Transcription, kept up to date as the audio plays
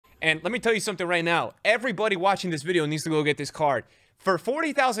And let me tell you something right now. Everybody watching this video needs to go get this card. For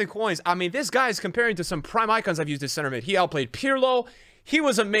 40,000 coins, I mean, this guy is comparing to some prime icons I've used as center mid. He outplayed Pirlo. He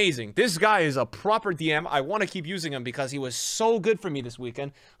was amazing. This guy is a proper DM. I want to keep using him because he was so good for me this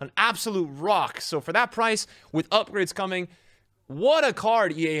weekend. An absolute rock. So for that price, with upgrades coming, what a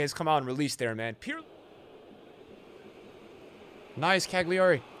card EA has come out and released there, man. Nice,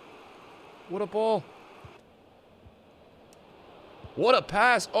 Cagliari. What a ball. What a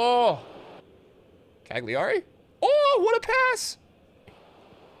pass. Oh. Cagliari? Oh, what a pass.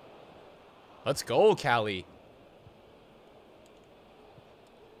 Let's go, Cali.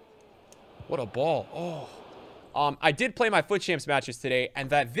 What a ball. Oh. I did play my Foot Champs matches today, and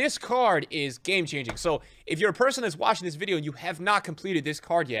this card is game-changing. So, if you're a person that's watching this video and you have not completed this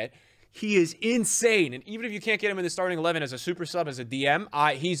card yet, he is insane. And even if you can't get him in the starting 11 as a super sub, as a DM,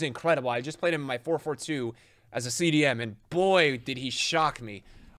 he's incredible. I just played him in my 4-4-2 as a CDM, and boy, did he shock me.